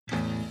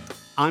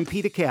I'm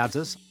Peter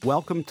Kadzis.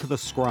 Welcome to The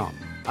Scrum.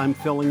 I'm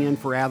filling in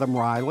for Adam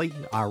Riley,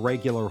 our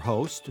regular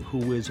host,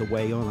 who is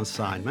away on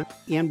assignment.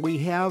 And we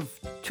have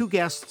two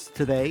guests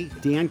today,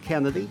 Dan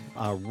Kennedy,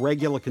 a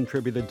regular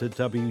contributor to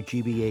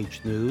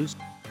WGBH News,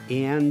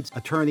 and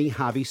attorney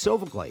Harvey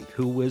Silverglate,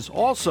 who is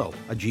also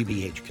a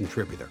GBH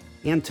contributor.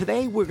 And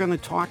today we're going to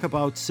talk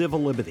about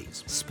civil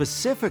liberties.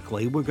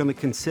 Specifically, we're going to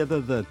consider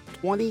the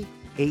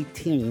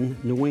 2018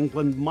 New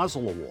England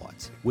Muzzle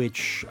Awards,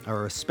 which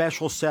are a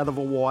special set of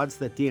awards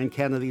that Dan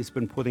Kennedy has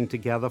been putting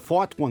together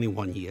for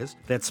 21 years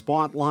that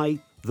spotlight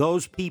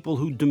those people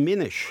who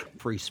diminish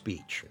free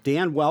speech.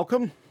 Dan,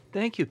 welcome.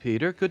 Thank you,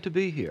 Peter. Good to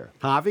be here.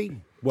 Harvey,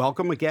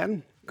 welcome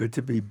again. Good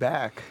to be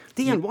back.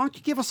 Dan, why don't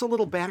you give us a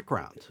little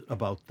background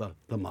about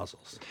the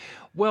Muzzles?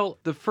 Well,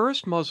 the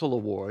first Muzzle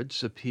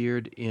Awards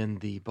appeared in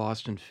the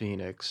Boston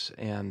Phoenix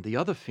and the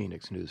other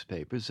Phoenix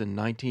newspapers in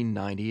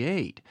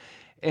 1998.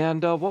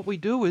 And what we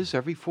do is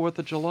every 4th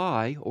of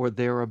July or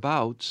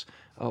thereabouts,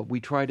 we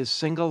try to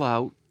single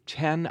out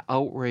 10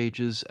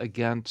 outrages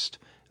against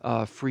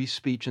free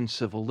speech and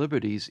civil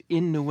liberties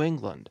in New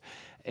England.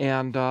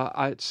 And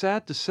it's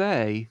sad to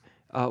say,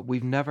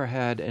 we've never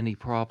had any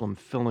problem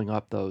filling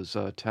up those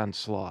 10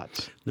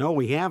 slots. No,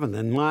 we haven't.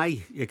 In my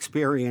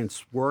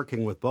experience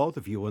working with both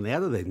of you and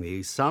editing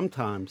these,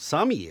 sometimes,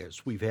 some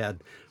years, we've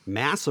had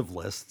massive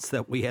lists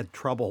that we had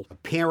trouble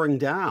paring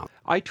down.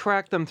 I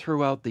track them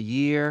throughout the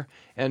year,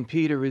 and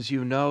Peter, as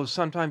you know,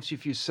 sometimes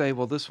if you say,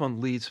 well, this one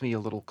leaves me a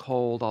little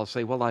cold, I'll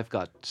say, well, I've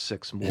got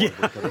 6 more we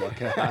can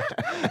look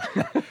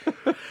at.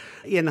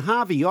 In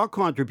Harvey, your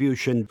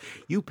contribution,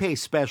 you pay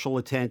special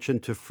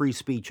attention to free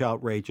speech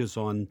outrages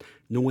on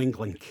New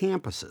England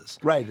campuses.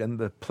 Right, and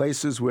the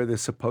places where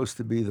there's supposed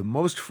to be the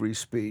most free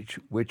speech,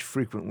 which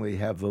frequently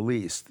have the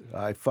least.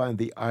 I find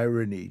the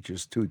irony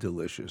just too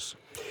delicious.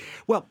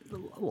 Well,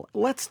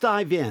 let's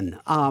dive in.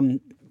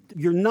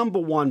 Your number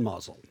one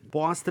muzzle,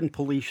 Boston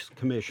Police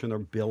Commissioner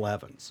Bill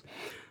Evans.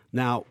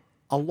 Now,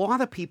 a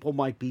lot of people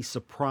might be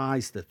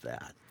surprised at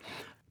that,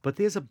 but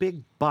there's a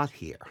big but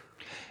here.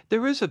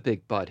 There is a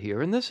big but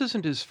here, and this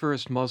isn't his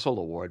first Muzzle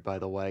Award, by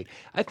the way.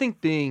 I think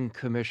being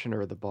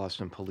commissioner of the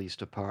Boston Police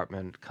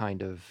Department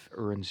kind of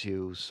earns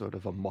you sort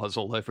of a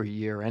muzzle every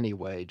year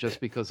anyway, just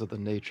because of the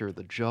nature of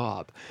the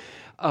job.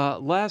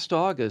 Last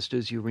August,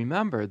 as you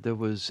remember, there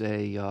was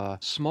a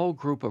small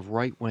group of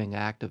right-wing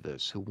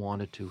activists who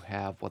wanted to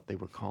have what they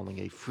were calling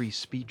a free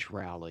speech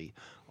rally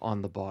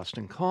on the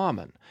Boston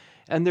Common.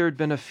 And there had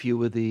been a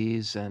few of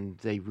these, and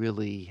they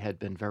really had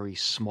been very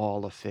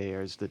small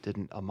affairs that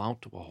didn't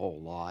amount to a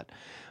whole lot.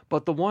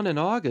 But the one in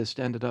August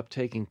ended up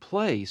taking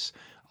place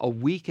a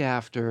week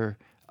after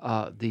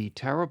the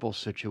terrible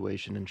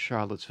situation in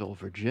Charlottesville,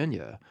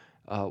 Virginia,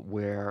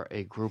 where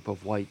a group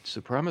of white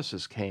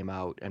supremacists came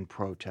out and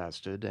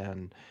protested,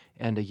 and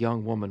a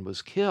young woman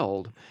was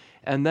killed.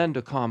 And then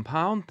to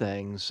compound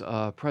things,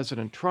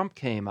 President Trump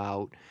came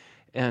out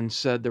and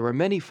said there were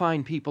many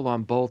fine people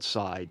on both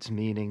sides,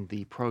 meaning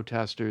the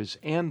protesters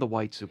and the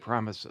white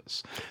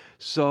supremacists.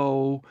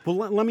 So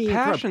let me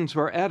passions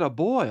were at a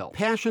boil.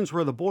 Passions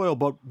were at a boil,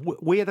 but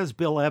where does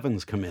Bill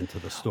Evans come into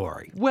the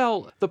story?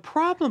 Well, the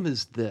problem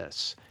is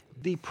this.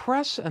 The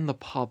press and the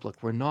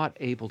public were not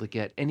able to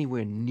get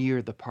anywhere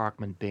near the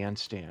Parkman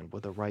Bandstand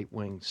where the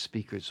right-wing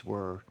speakers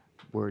were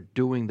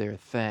doing their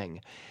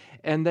thing.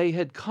 And they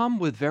had come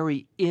with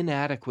very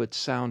inadequate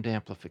sound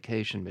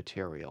amplification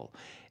material.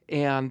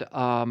 And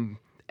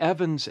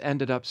Evans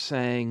ended up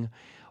saying,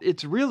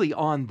 it's really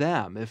on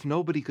them. If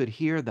nobody could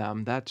hear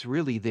them, that's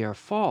really their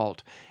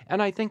fault.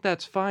 And I think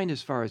that's fine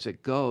as far as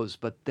it goes.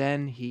 But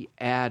then he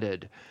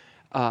added,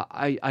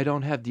 I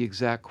don't have the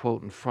exact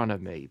quote in front of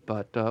me,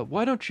 but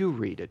why don't you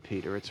read it,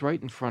 Peter? It's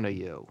right in front of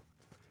you.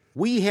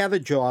 We had a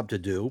job to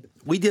do.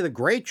 We did a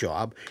great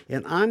job,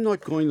 and I'm not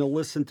going to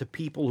listen to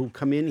people who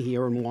come in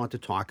here and want to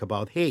talk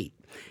about hate.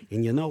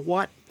 And you know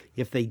what?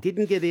 If they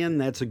didn't get in,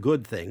 that's a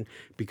good thing,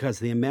 because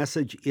their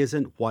message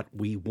isn't what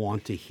we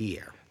want to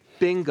hear.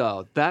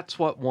 Bingo. That's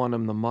what won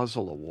him the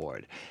Muzzle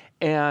Award.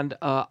 And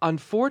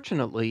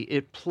unfortunately,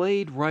 it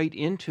played right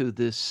into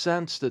this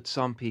sense that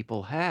some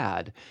people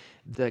had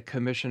that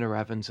Commissioner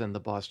Evans and the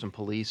Boston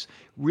Police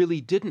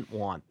really didn't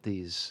want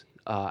these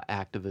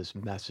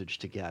activist message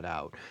to get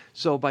out.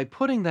 So by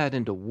putting that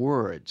into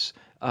words,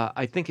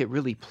 I think it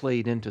really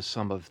played into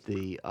some of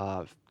the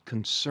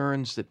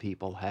concerns that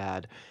people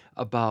had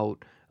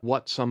about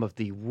what some of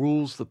the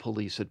rules the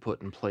police had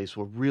put in place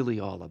were really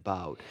all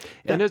about.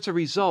 And as a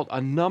result,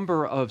 a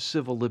number of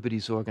civil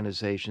liberties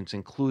organizations,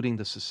 including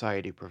the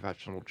Society of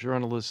Professional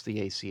Journalists,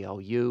 the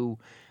ACLU,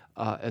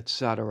 et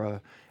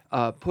cetera,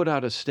 put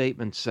out a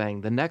statement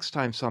saying the next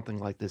time something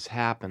like this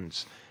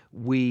happens,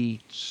 we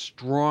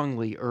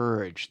strongly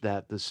urge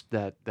that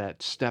that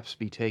steps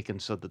be taken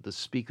so that the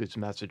speaker's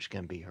message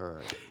can be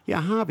heard.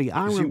 Yeah, Harvey,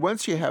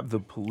 once you have the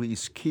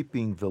police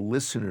keeping the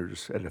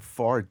listeners at a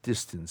far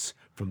distance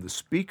from the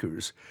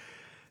speakers,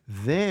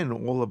 then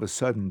all of a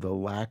sudden the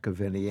lack of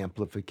any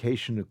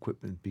amplification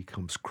equipment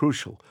becomes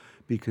crucial,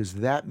 because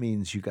that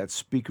means you got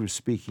speakers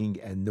speaking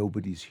and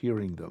nobody's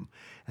hearing them.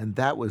 And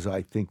that was,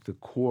 I think, the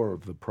core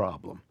of the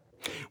problem.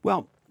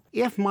 Well,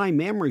 if my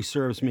memory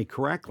serves me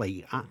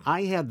correctly,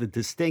 I had the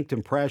distinct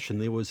impression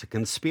there was a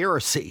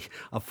conspiracy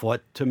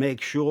afoot to make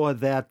sure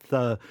that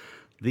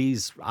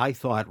these, I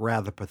thought,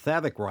 rather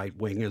pathetic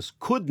right-wingers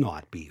could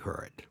not be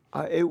heard.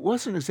 It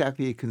wasn't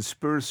exactly a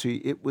conspiracy.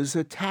 It was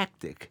a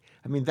tactic.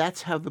 I mean,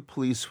 that's how the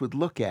police would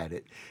look at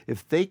it.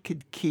 If they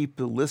could keep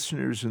the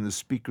listeners and the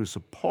speakers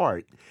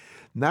apart,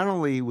 not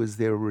only was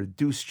there a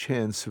reduced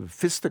chance of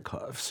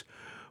fisticuffs,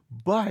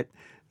 but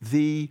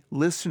the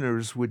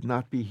listeners would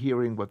not be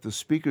hearing what the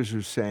speakers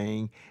are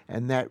saying,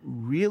 and that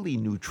really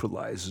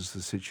neutralizes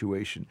the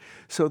situation.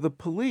 So the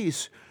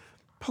police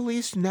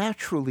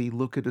naturally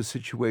look at a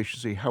situation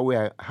and say, how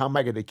am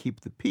I going to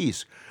keep the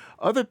peace?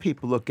 Other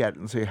people look at it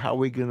and say, how are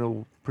we going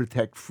to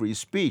protect free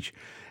speech?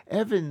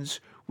 Evans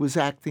was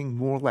acting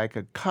more like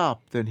a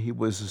cop than he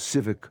was a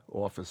civic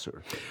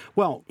officer.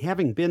 Well,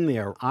 having been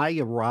there, I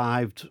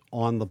arrived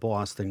on the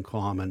Boston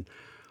Common,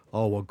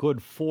 a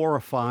good 4 or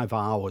 5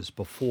 hours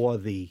before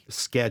the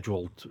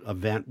scheduled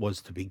event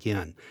was to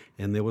begin.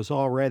 And there was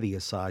already a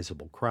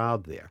sizable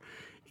crowd there.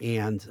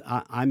 And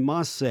I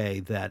must say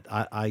that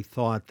I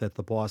thought that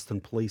the Boston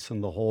police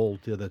on the whole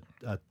did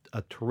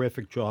a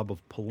terrific job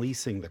of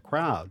policing the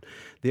crowd.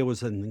 There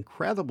was an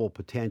incredible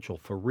potential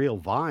for real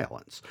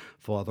violence,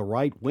 for the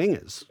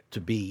right-wingers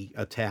to be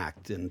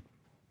attacked and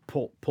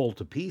pulled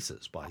to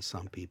pieces by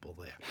some people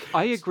there.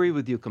 I agree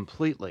with you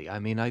completely. I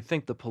mean, I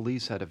think the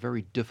police had a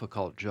very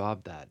difficult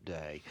job that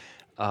day.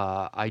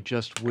 I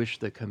just wish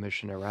that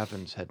Commissioner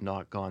Evans had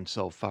not gone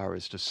so far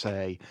as to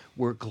say,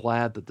 we're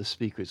glad that the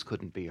speakers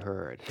couldn't be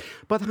heard.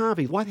 But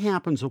Harvey, what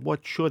happens or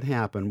what should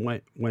happen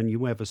when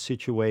you have a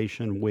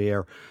situation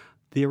where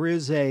there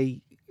is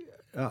a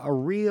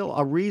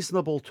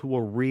reasonable to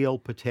a real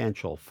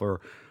potential for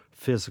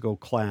physical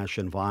clash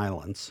and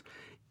violence?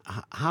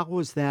 How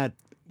is that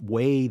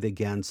weighed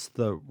against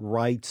the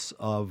rights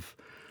of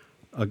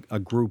a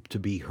group to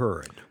be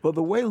heard? Well,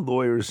 the way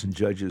lawyers and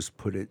judges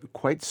put it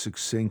quite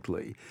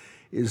succinctly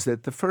is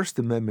that the First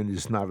Amendment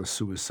is not a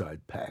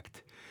suicide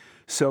pact.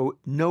 So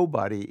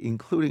nobody,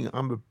 including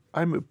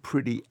I'm a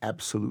pretty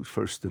absolute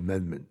First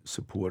Amendment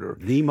supporter.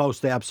 The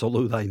most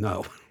absolute I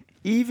know.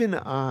 Even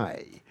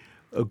I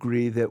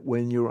agree that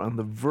when you're on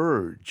the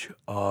verge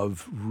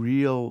of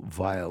real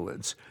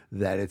violence,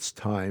 that it's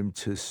time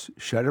to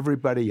shut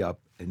everybody up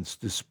and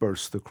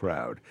disperse the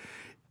crowd.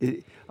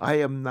 I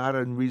am not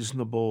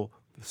unreasonable.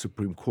 The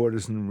Supreme Court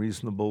isn't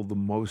unreasonable. The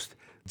most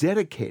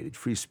dedicated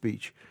free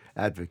speech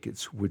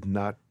advocates would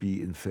not be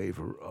in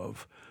favor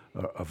of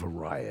a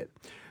riot.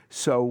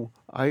 So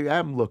I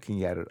am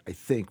looking at it, I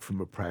think, from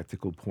a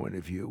practical point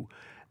of view.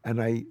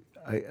 And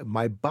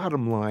my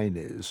bottom line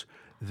is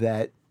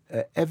that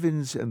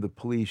Evans and the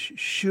police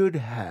should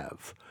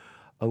have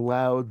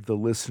allowed the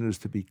listeners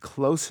to be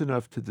close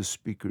enough to the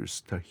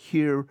speakers to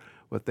hear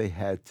what they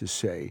had to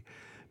say.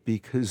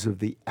 Because of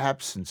the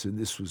absence, and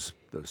this was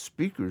the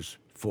speaker's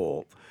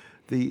fault,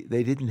 they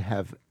didn't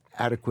have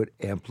adequate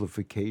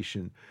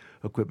amplification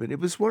equipment. It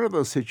was one of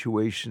those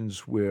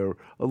situations where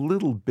a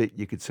little bit,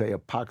 you could say, a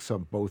pox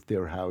on both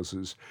their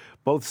houses.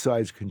 Both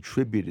sides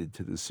contributed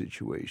to the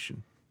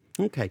situation.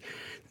 Okay.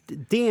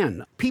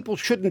 Dan, people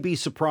shouldn't be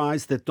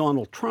surprised that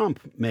Donald Trump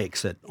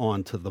makes it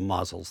onto the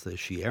muzzles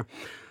this year.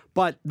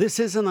 But this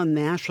isn't a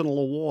national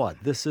award.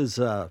 This is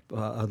an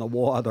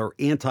award or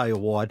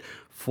anti-award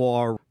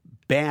for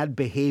bad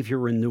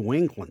behavior in New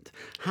England.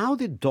 How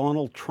did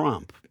Donald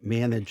Trump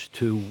manage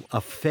to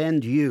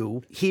offend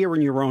you here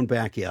in your own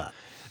backyard?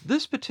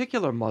 This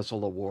particular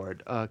Muzzle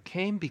Award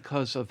came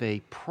because of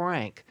a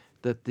prank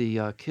that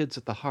the kids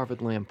at the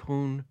Harvard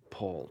Lampoon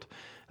pulled.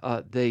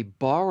 They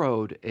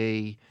borrowed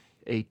a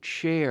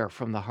chair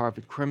from the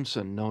Harvard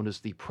Crimson known as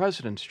the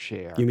President's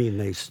Chair. You mean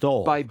they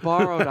stole? By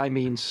borrowed, I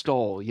mean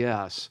stole,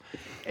 yes.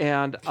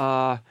 And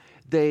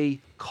they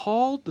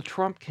called the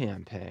Trump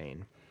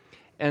campaign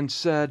and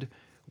said,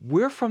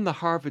 we're from the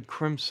Harvard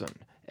Crimson,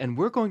 and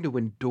we're going to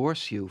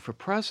endorse you for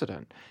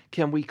president.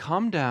 Can we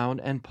come down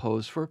and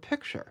pose for a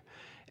picture?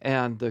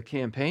 And the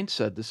campaign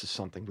said, this is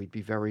something we'd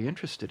be very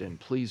interested in.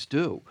 Please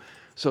do.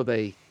 So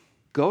they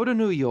go to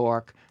New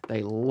York.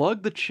 They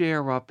lug the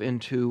chair up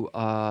into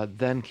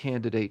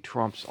then-candidate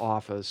Trump's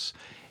office,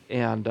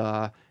 and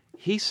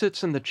he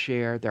sits in the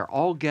chair. They're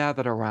all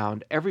gathered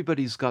around.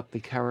 Everybody's got the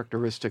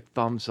characteristic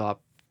thumbs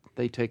up.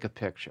 They take a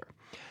picture.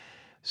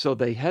 So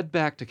they head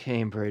back to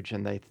Cambridge,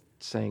 and they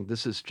saying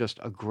this is just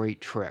a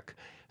great trick.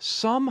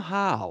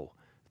 Somehow,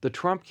 the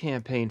Trump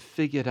campaign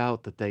figured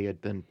out that they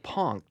had been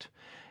punked,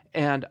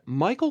 and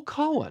Michael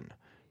Cohen,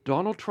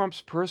 Donald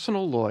Trump's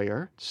personal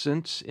lawyer,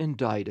 since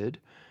indicted,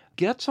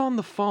 gets on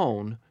the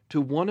phone to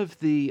one of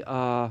the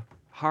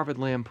Harvard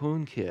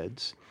Lampoon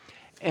kids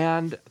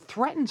and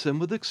threatens him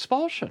with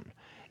expulsion.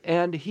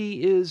 And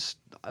he is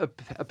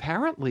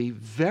apparently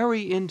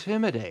very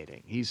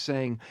intimidating. He's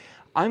saying,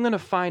 I'm going to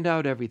find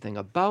out everything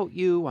about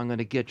you. I'm going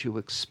to get you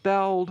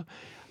expelled.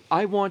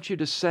 I want you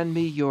to send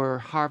me your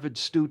Harvard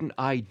student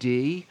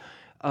ID.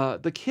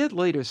 The kid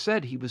later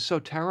said he was so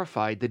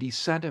terrified that he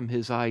sent him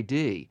his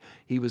ID.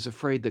 He was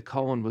afraid that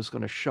Cohen was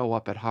going to show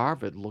up at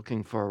Harvard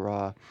looking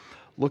for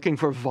looking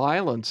for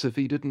violence if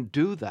he didn't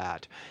do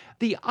that.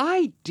 The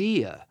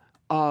idea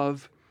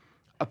of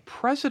a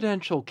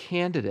presidential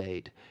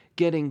candidate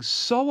getting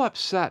so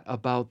upset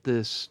about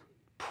this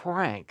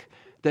prank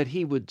that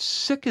he would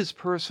sic his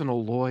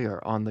personal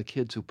lawyer on the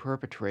kids who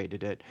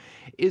perpetrated it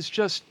is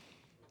just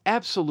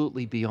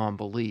absolutely beyond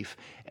belief.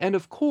 And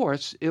of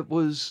course, it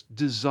was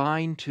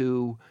designed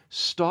to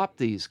stop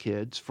these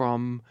kids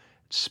from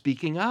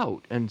speaking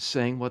out and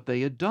saying what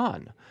they had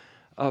done.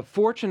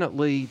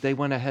 Fortunately, they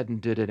went ahead and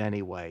did it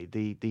anyway.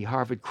 The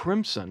Harvard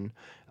Crimson,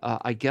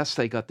 I guess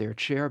they got their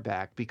chair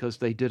back because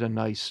they did a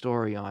nice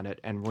story on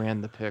it and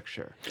ran the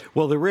picture.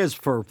 Well, there is,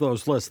 for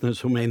those listeners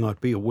who may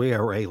not be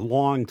aware, a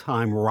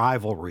long-time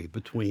rivalry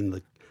between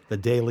the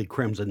Daily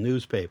Crimson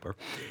newspaper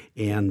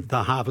and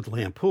the Harvard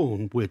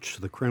Lampoon, which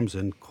the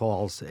Crimson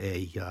calls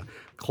a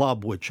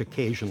club which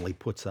occasionally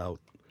puts out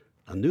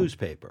a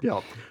newspaper.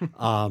 Yeah.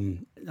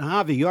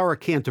 Harvey, you're a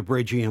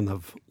Canterbridgian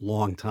of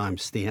long time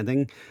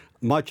standing.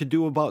 Much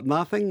ado about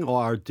nothing,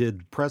 or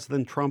did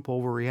President Trump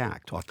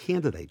overreact, or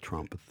candidate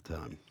Trump at the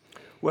time?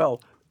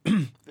 Well,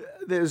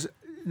 there's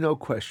no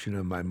question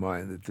in my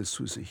mind that this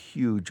was a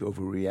huge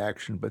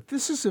overreaction, but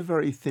this is a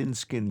very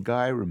thin-skinned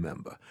guy,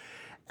 remember.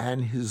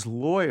 And his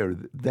lawyer,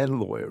 then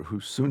lawyer,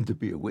 who's soon to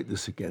be a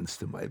witness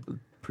against him, I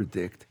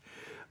predict,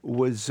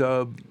 was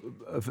a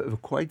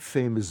quite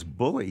famous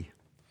bully.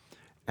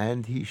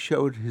 And he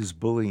showed his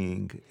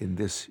bullying in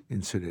this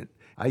incident.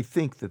 I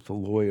think that the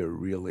lawyer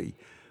really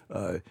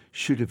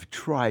should have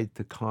tried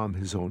to calm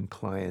his own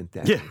client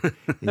down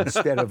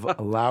instead of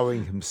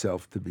allowing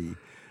himself to be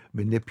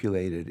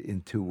manipulated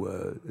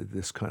into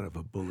this kind of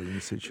a bullying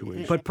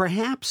situation. But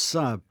perhaps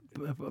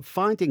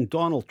finding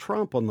Donald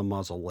Trump on the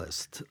Muzzle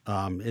list,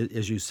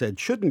 as you said,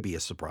 shouldn't be a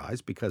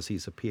surprise because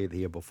he's appeared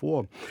here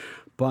before.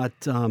 But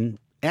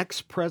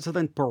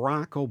ex-President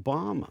Barack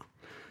Obama,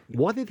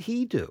 what did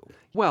he do?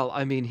 Well,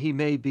 I mean, he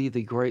may be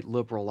the great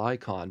liberal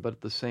icon, but at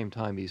the same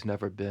time, he's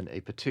never been a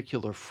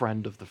particular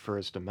friend of the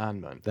First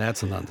Amendment.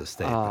 That's an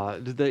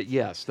understatement.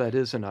 Yes, that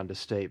is an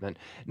understatement.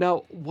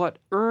 Now, what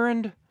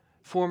earned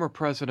former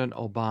President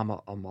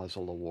Obama a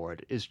Muzzle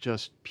Award is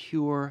just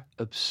pure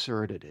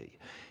absurdity.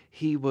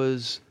 He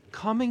was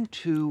coming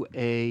to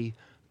a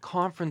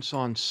conference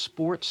on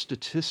sports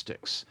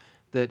statistics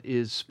that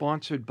is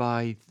sponsored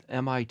by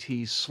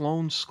MIT's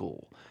Sloan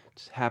School.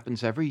 It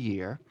happens every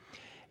year.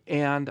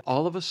 And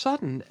all of a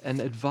sudden, an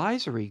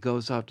advisory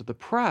goes out to the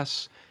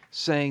press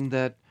saying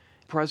that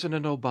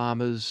President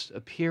Obama's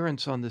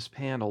appearance on this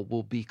panel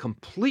will be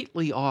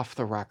completely off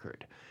the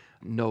record.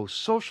 No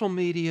social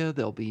media,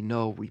 there'll be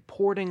no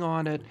reporting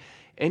on it.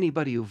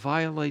 Anybody who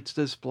violates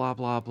this, blah,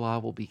 blah, blah,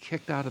 will be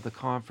kicked out of the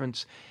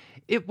conference.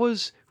 It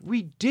was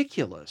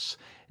ridiculous.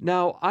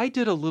 Now, I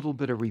did a little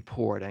bit of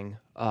reporting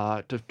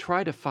to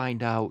try to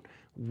find out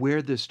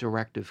where this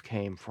directive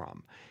came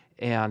from.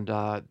 And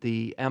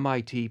the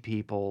MIT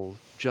people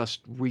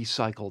just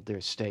recycled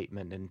their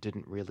statement and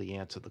didn't really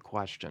answer the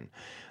question.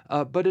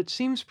 But it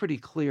seems pretty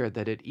clear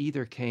that it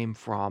either came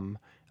from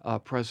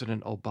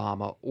President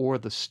Obama or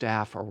the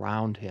staff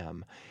around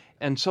him.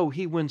 And so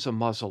he wins a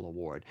Muzzle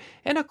Award.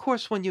 And of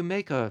course, when you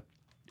make an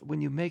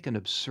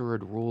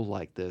absurd rule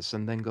like this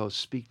and then go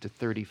speak to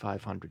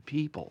 3,500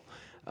 people,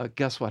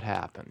 guess what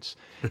happens?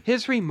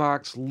 His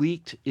remarks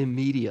leaked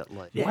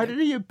immediately. Why did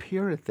he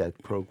appear at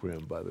that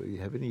program, by the way? You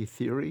have any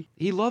theory?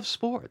 He loves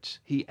sports.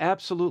 He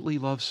absolutely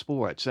loves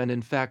sports. And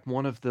in fact,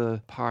 one of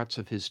the parts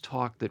of his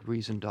talk that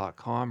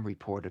Reason.com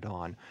reported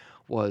on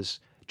was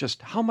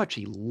just how much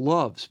he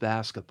loves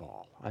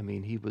basketball. I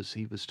mean, he was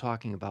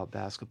talking about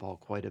basketball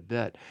quite a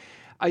bit.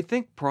 I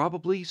think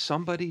probably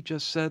somebody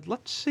just said,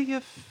 let's see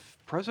if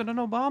President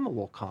Obama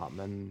will come.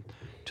 And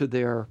to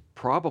their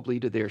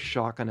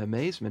shock and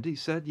amazement, he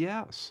said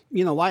yes.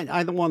 You know,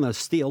 I don't want to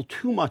steal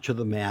too much of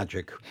the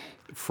magic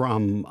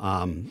from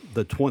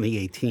the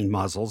 2018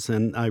 muzzles,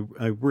 and I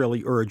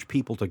really urge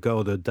people to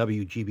go to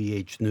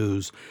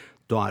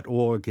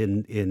WGBHnews.org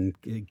and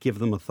give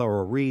them a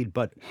thorough read.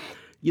 But,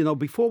 you know,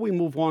 before we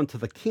move on to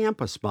the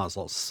campus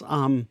muzzles,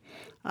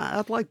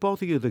 I'd like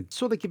both of you to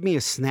sort of give me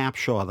a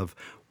snapshot of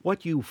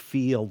what you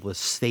feel the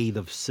state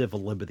of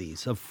civil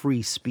liberties, of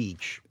free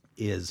speech,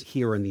 is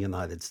here in the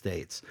United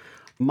States.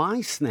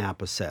 My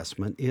snap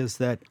assessment is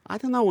that, I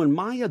don't know, in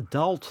my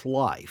adult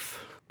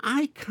life,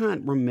 I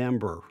can't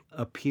remember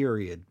a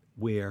period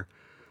where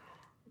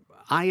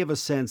I have a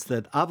sense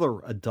that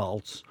other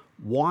adults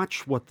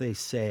watch what they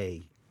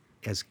say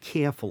as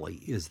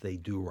carefully as they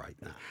do right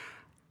now.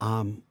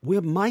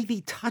 We're mighty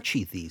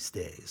touchy these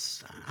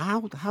days. How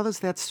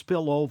does that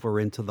spill over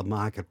into the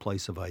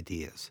marketplace of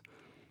ideas?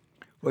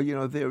 Well, you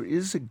know, there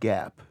is a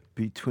gap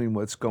between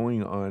what's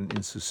going on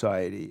in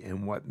society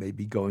and what may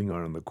be going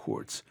on in the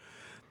courts.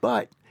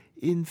 But,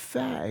 in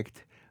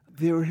fact,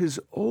 there has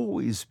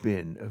always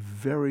been a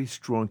very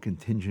strong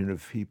contingent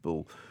of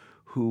people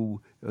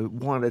who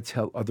want to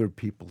tell other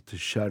people to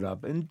shut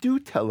up and do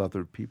tell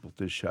other people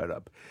to shut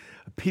up.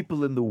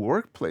 People in the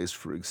workplace,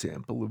 for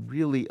example, are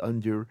really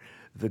under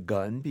the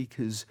gun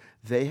because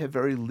they have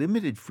very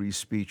limited free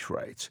speech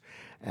rights,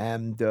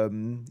 and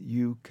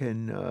you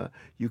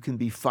can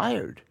be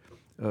fired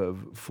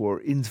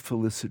for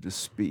infelicitous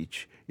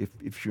speech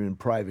if you're in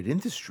private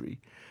industry,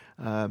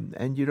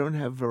 and you don't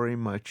have very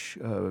much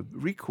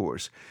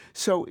recourse.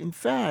 So, in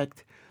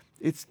fact,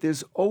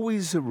 there's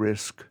always a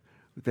risk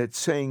that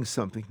saying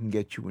something can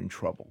get you in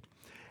trouble.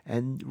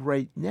 And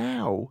right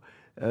now,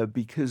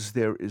 because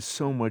there is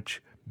so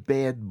much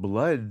bad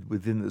blood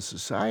within the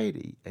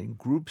society and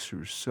groups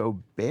are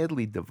so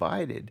badly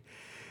divided,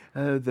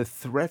 the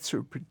threats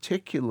are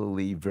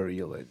particularly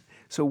virulent.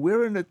 So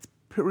we're in a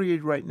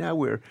period right now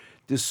where,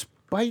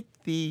 despite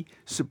the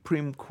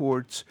Supreme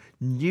Court's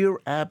near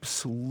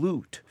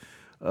absolute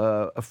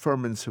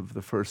affirmance of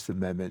the First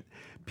Amendment,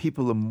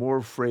 people are more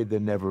afraid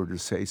than ever to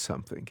say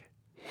something.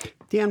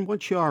 Dan,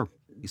 what's your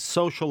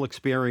social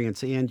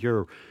experience and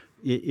your,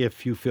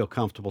 if you feel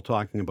comfortable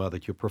talking about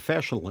it, your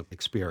professional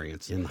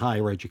experience in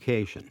higher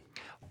education?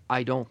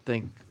 I don't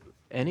think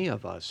any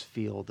of us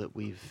feel that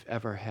we've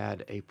ever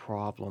had a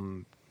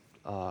problem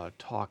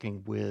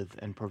talking with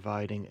and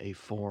providing a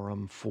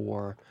forum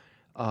for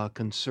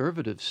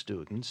conservative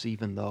students,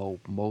 even though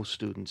most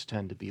students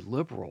tend to be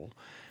liberal.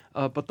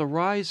 But the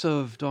rise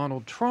of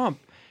Donald Trump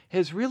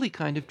has really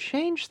kind of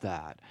changed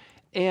that.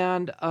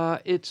 And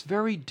it's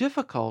very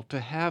difficult to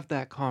have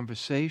that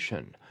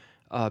conversation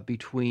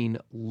between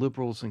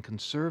liberals and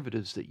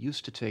conservatives that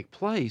used to take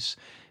place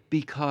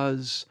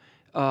because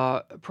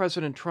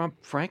President Trump,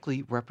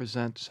 frankly,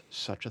 represents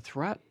such a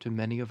threat to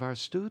many of our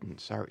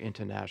students, our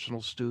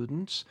international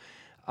students,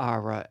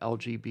 our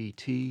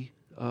LGBT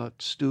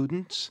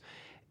students.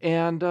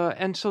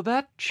 And so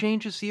that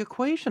changes the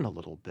equation a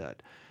little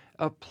bit.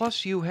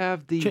 Plus, you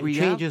have the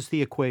changes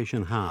the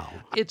equation how?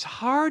 It's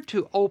hard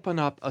to open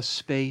up a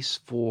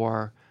space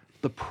for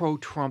the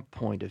pro-Trump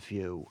point of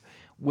view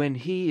when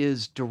he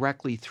is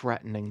directly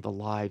threatening the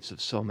lives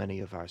of so many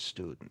of our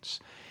students.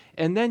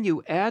 And then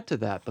you add to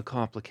that the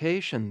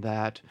complication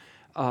that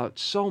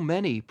so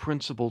many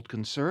principled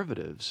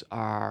conservatives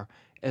are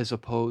as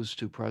opposed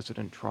to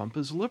President Trump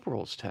as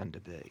liberals tend to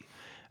be.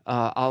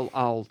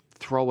 I'll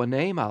throw a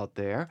name out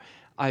there.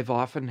 I've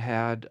often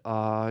had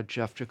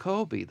Jeff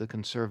Jacoby, the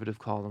conservative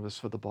columnist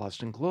for the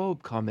Boston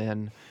Globe, come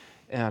in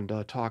and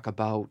talk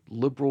about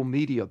liberal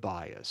media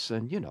bias.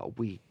 And,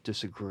 we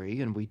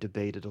disagree and we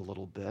debate it a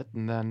little bit,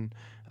 and then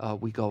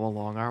we go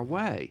along our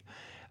way.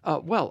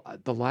 Well,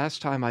 the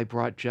last time I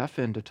brought Jeff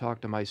in to talk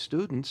to my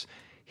students,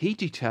 he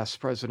detests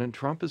President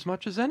Trump as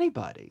much as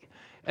anybody.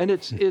 And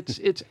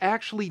it's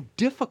actually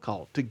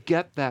difficult to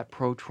get that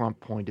pro-Trump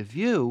point of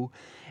view.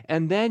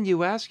 And then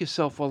you ask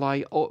yourself,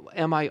 well,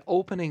 am I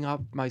opening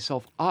up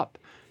myself up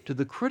to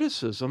the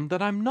criticism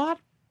that I'm not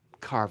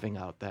carving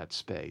out that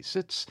space?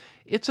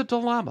 It's a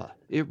dilemma.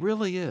 It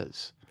really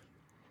is.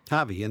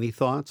 Harvey, any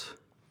thoughts?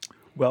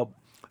 Well,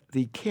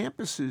 the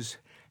campuses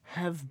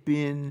have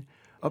been,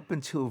 up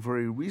until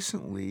very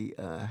recently,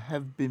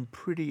 have been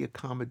pretty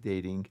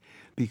accommodating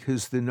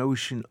because the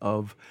notion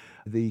of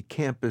the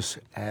campus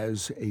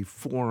as a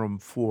forum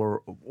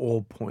for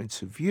all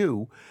points of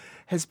view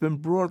has been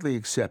broadly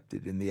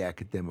accepted in the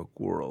academic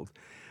world.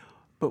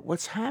 But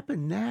what's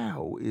happened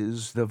now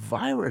is the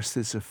virus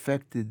that's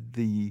affected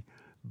the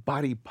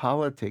body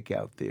politic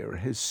out there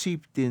has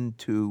seeped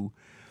into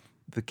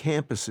the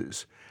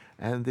campuses.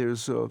 And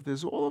there's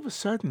all of a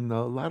sudden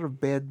a lot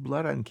of bad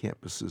blood on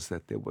campuses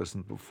that there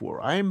wasn't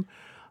before. I'm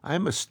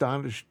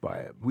astonished by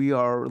it. We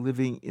are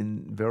living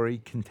in very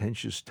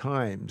contentious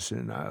times,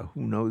 and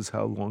who knows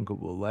how long it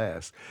will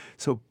last.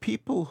 So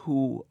people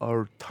who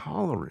are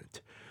tolerant,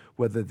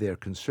 whether they're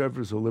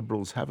conservatives or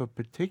liberals, have a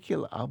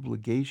particular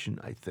obligation,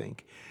 I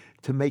think,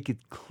 to make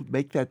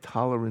that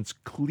tolerance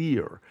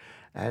clear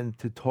and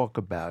to talk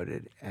about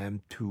it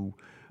and to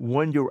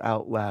wonder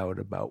out loud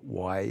about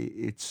why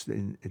it's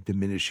in a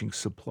diminishing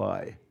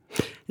supply.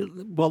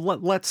 Well,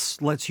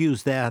 let's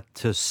use that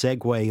to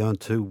segue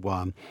onto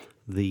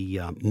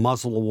the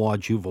Muzzle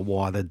Awards you've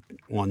awarded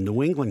on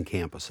New England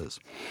campuses.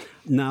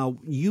 Now,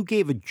 you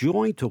gave a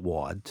joint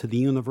award to the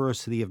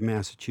University of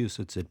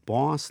Massachusetts at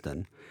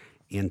Boston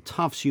and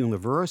Tufts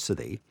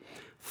University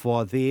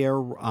for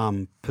their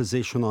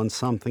position on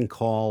something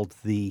called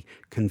the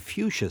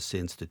Confucius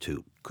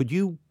Institute. Could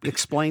you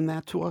explain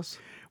that to us?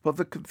 Well,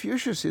 the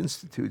Confucius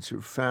Institutes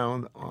are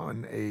found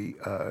on a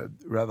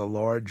rather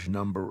large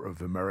number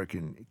of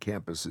American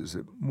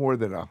campuses, more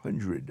than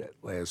 100 at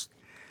last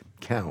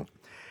count.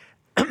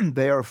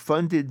 They are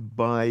funded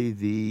by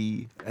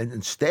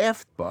and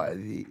staffed by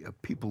the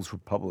People's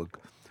Republic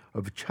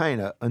of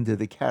China under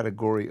the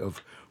category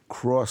of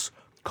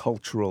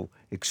cross-cultural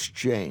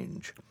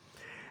exchange.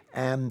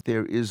 And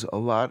there is a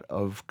lot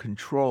of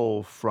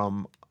control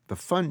from the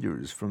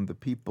funders, from the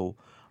people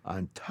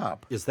on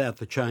top. Is that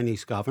the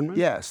Chinese government?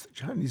 Yes, the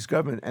Chinese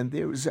government. And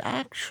there is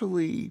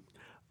actually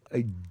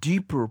a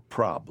deeper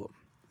problem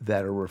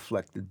that are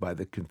reflected by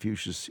the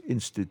Confucius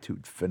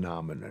Institute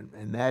phenomenon,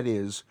 and that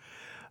is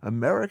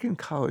American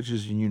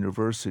colleges and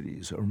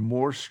universities are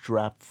more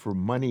strapped for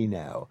money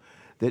now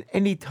than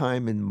any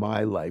time in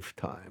my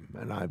lifetime.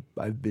 And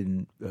I've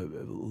been a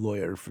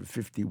lawyer for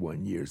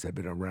 51 years. I've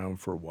been around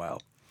for a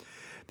while.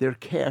 They're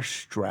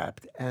cash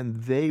strapped,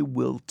 and they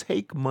will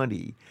take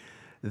money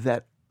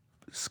that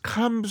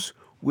comes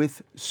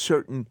with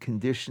certain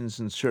conditions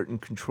and certain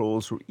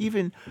controls, or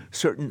even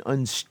certain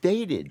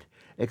unstated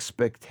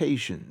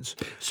expectations.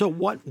 So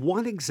what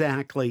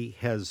exactly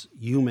has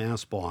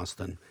UMass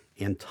Boston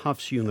and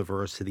Tufts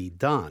University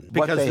done?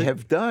 Because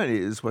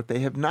what they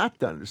have not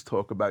done is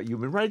talk about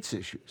human rights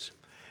issues.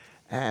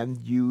 And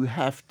you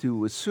have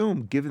to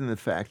assume, given the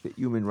fact that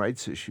human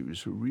rights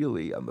issues are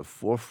really on the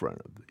forefront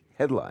of the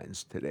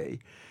headlines today,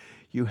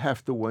 you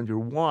have to wonder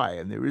why.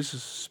 And there is a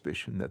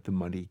suspicion that the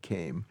money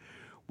came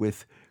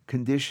with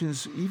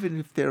conditions, even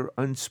if they're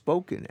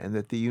unspoken, and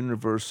that the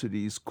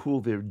universities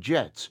cool their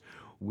jets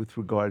with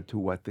regard to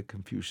what the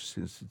Confucius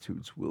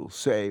Institutes will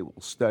say,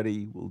 will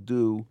study, will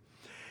do.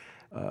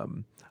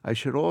 I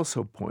should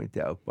also point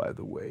out, by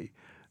the way,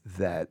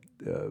 that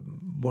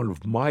one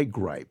of my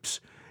gripes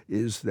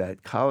is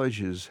that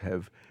colleges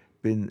have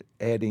been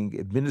adding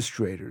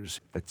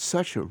administrators at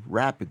such a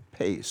rapid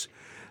pace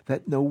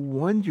that no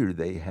wonder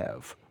they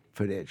have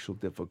financial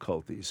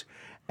difficulties.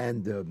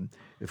 And,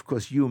 of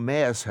course,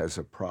 UMass has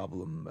a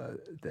problem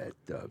that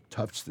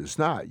Tufts does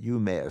not.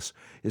 UMass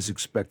is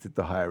expected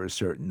to hire a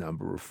certain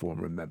number of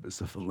former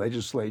members of the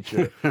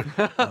legislature,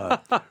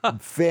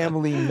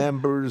 family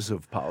members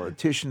of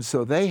politicians,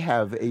 so they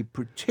have a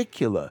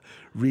particular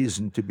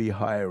reason to be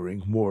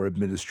hiring more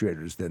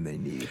administrators than they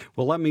need.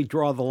 Well, let me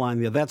draw the line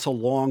there. That's a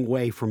long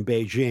way from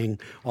Beijing,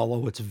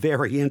 although it's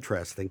very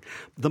interesting.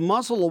 The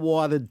Muzzle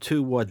awarded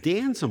to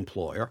Dan's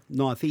employer,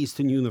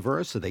 Northeastern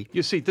University.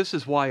 You see, this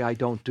is why I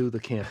don't do the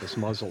campus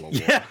Muzzle Award.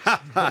 Yeah.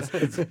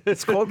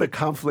 It's called the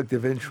conflict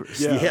of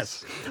interest.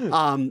 Yes.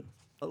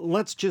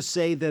 Let's just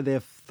say that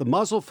if the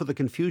Muzzle for the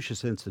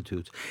Confucius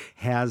Institute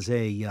has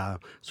a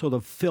sort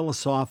of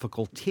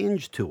philosophical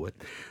tinge to it,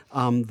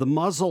 the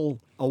Muzzle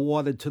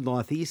awarded to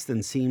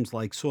Northeastern seems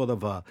like sort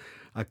of a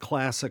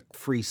classic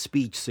free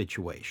speech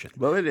situation.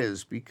 Well, it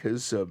is,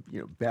 because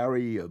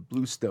Barry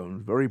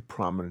Bluestone, very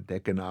prominent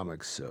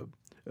economics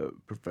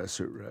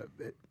professor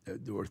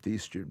at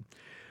Northeastern,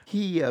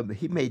 he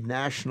made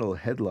national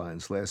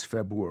headlines last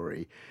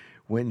February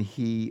when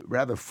he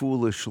rather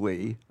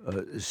foolishly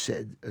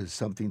said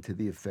something to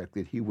the effect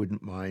that he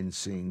wouldn't mind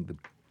seeing the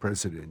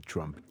President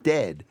Trump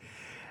dead.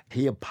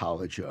 He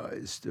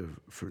apologized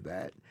for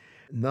that.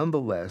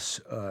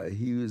 Nonetheless,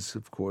 he was,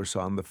 of course,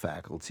 on the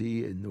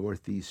faculty, and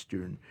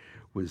Northeastern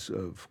was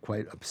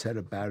quite upset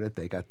about it.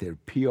 They got their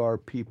PR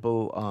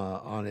people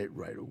on it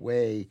right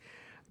away.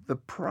 The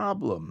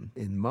problem,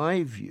 in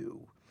my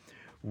view,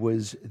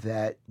 was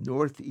that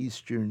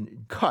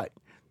Northeastern cut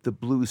the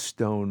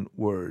Bluestone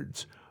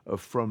words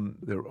from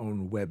their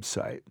own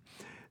website.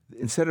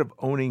 Instead of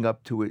owning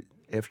up to it,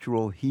 after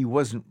all, he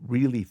wasn't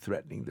really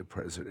threatening the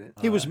president.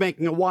 He was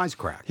making a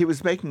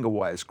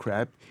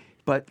wisecrack.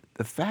 But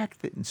the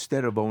fact that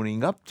instead of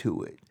owning up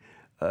to it,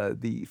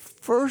 the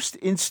first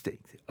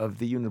instinct of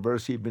the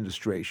university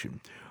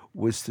administration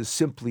was to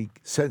simply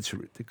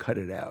censor it, to cut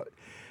it out.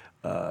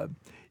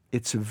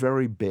 It's a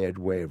very bad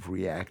way of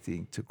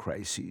reacting to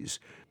crises,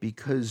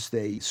 because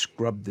they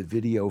scrubbed the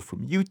video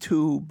from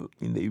YouTube. I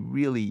mean, they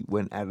really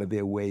went out of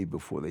their way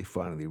before they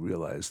finally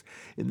realized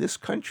in this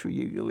country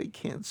you really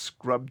can't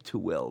scrub too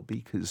well,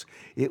 because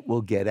it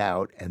will get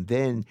out, and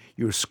then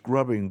your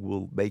scrubbing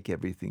will make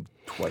everything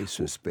twice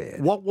as bad.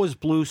 What was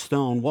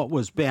Bluestone, what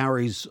was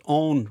Barry's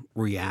own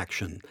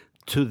reaction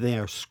to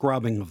their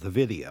scrubbing of the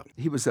video?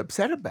 He was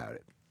upset about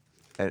it.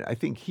 And I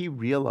think he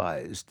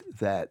realized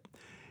that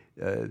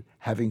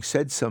having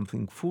said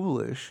something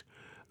foolish,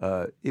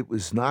 it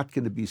was not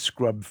going to be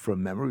scrubbed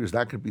from memory. It was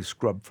not going to be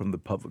scrubbed from the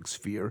public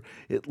sphere.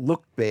 It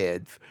looked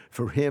bad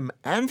for him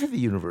and for the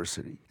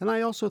university. And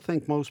I also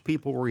think most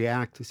people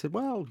react. They said,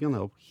 well,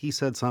 he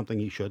said something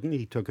he shouldn't.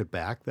 He took it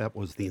back. That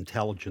was the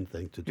intelligent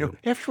thing to do.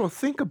 After all,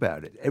 think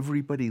about it.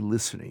 Everybody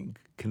listening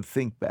can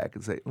think back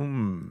and say,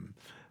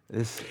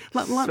 this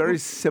very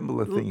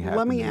similar thing happened.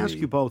 Let me ask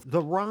you both.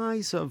 The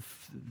rise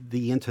of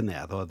the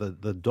internet, or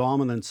the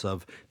dominance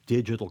of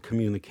digital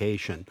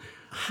communication,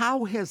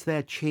 how has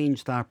that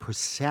changed our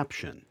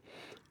perception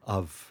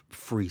of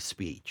free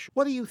speech?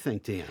 What do you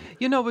think, Dan?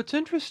 It's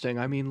interesting.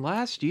 I mean,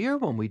 last year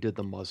when we did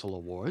the Muzzle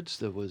Awards,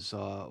 there was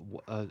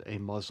a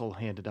muzzle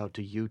handed out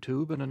to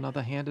YouTube and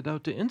another handed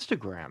out to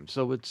Instagram.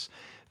 So it's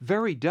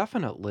very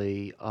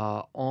definitely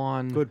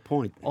Good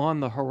point. on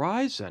the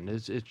horizon.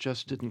 It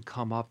just didn't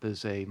come up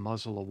as a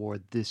Muzzle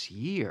Award this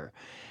year.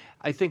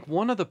 I think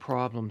one of the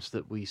problems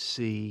that we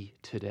see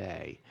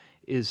today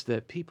is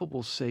that people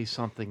will say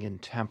something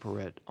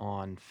intemperate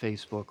on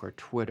Facebook or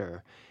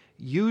Twitter,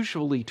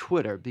 usually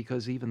Twitter,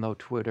 because even though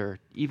Twitter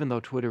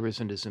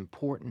isn't as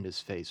important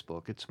as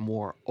Facebook, it's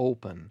more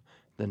open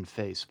than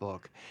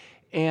Facebook.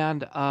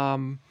 And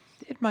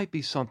it might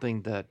be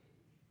something that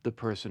the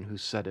person who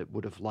said it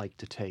would have liked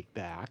to take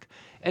back.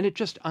 And it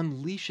just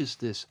unleashes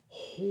this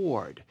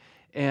horde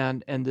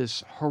and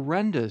this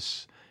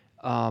horrendous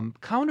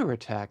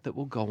counterattack that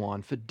will go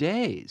on for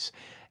days.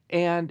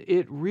 And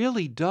it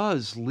really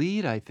does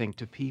lead, I think,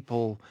 to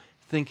people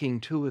thinking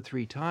 2 or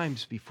 3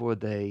 times before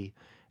they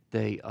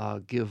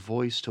give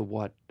voice to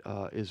what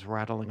is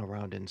rattling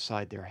around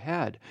inside their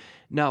head.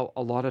 Now,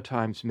 a lot of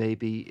times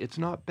maybe it's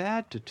not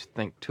bad to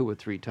think 2 or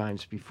 3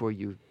 times before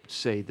you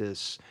say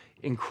this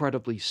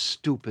incredibly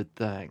stupid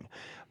thing.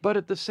 But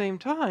at the same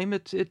time,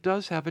 it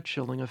does have a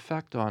chilling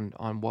effect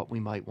on what we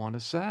might want to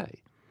say.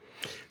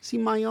 See,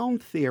 my own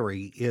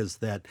theory is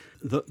that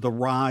the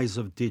rise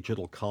of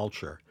digital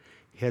culture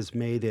has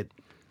made it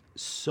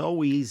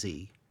so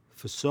easy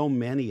for so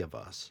many of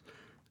us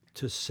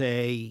to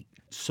say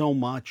so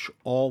much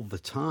all the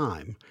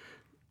time,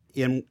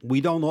 and we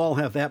don't all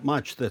have that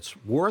much that's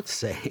worth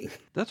saying.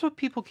 That's what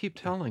people keep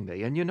telling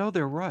me, and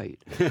they're right.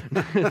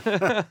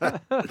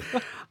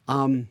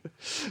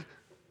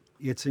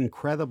 It's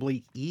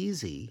incredibly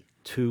easy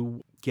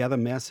to get a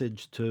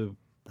message to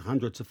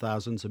hundreds of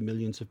thousands of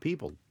millions of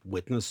people.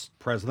 Witness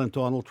President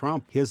Donald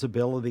Trump. His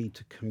ability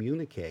to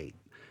communicate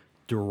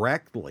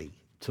directly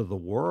to the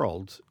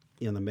world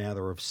in a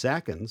matter of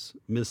seconds,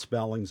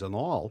 misspellings and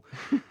all,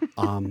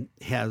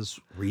 has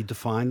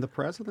redefined the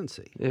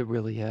presidency. It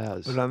really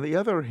has. But on the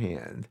other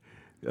hand,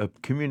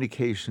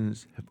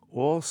 communications have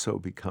also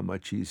become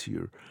much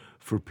easier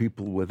for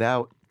people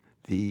without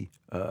the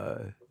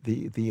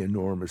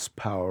enormous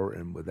power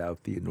and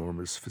without the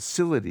enormous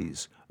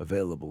facilities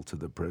available to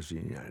the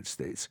President of the United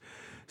States.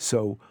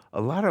 So a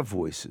lot of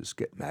voices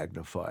get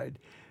magnified.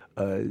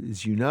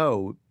 As you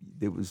know,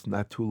 it was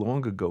not too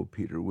long ago,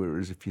 Peter,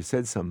 whereas if you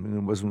said something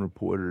and wasn't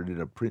reported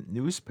in a print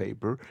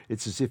newspaper,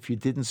 it's as if you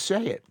didn't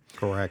say it.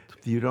 Correct.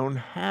 You don't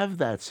have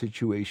that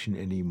situation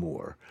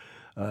anymore.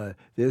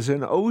 There's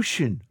an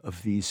ocean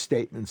of these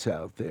statements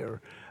out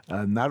there,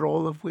 not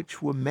all of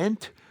which were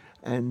meant,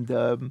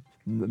 and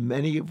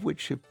many of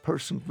which a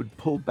person would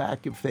pull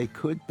back if they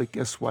could, but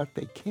guess what?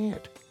 They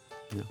can't.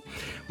 Yeah.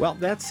 Well,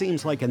 that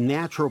seems like a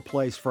natural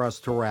place for us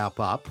to wrap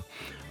up.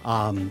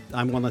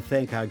 I want to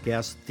thank our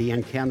guest,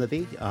 Dan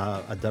Kennedy,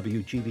 a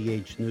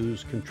WGBH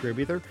News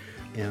contributor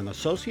and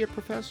associate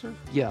professor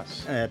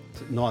Yes. at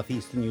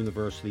Northeastern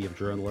University of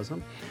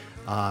Journalism.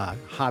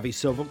 Harvey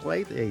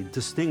Silverglate, a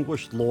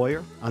distinguished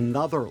lawyer,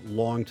 another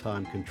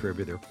longtime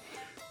contributor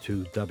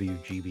to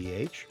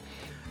WGBH,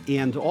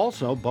 and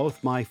also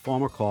both my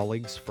former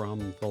colleagues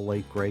from the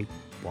late, great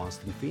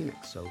Boston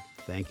Phoenix. So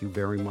thank you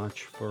very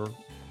much for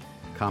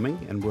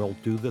coming, and we'll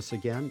do this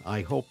again,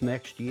 I hope,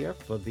 next year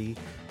for the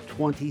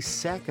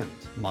 22nd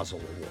Muzzle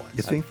Awards.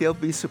 You think there'll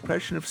be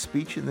suppression of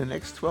speech in the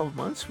next 12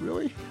 months,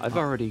 really? I've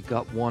already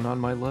got one on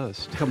my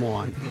list. Come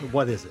on.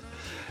 What is it?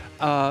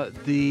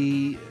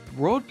 The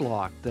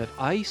roadblock that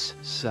ICE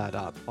set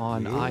up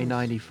on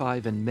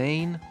I-95 in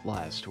Maine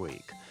last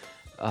week.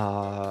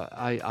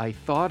 I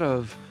thought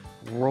of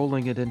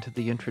rolling it into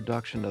the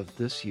introduction of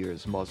this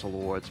year's Muzzle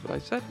Awards, but I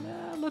said,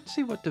 let's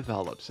see what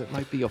develops. It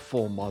might be a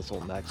full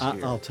muzzle next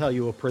year. I'll tell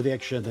you a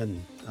prediction,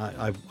 and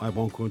I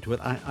won't go into it.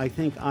 I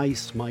think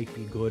ICE might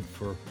be good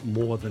for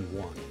more than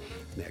one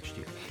next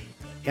year.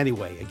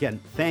 Anyway,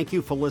 again, thank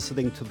you for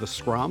listening to The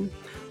Scrum.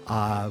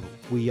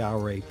 We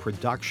are a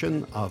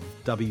production of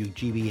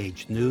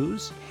WGBH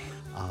News.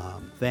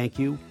 Thank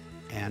you,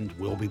 and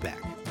we'll be back.